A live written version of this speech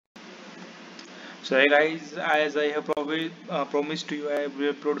So hey guys, as I have probably promised to you, I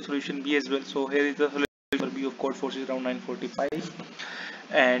will upload solution B as well. So here is the solution for B of Codeforces around 9:45.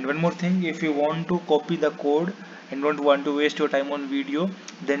 And one more thing, if you want to copy the code and don't want to waste your time on video,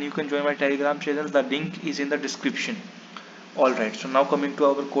 then you can join my Telegram channel. The link is in the description. Alright, so now coming to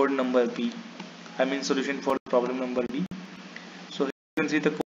our code number B. I mean solution for problem number B. So here you can see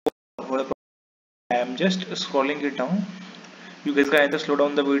the code for the problem. I am just scrolling it down. You guys can either slow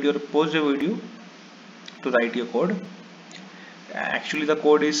down the video or pause the video to write your code. Actually the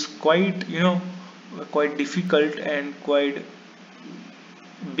code is quite quite difficult and quite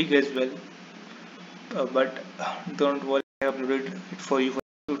big as well, but don't worry, I uploaded it for you for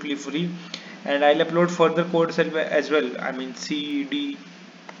totally free, and I'll upload further codes as well. I mean C D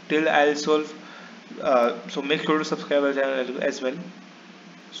till I'll solve, so make sure to subscribe our channel as well.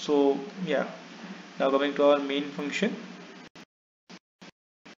 So yeah, now coming to our main function,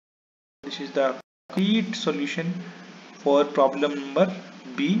 this is the complete solution for problem number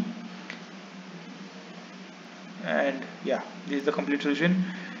B. And yeah, this is the complete solution,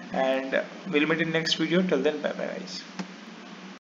 and we'll meet in next video. Till then, bye bye guys.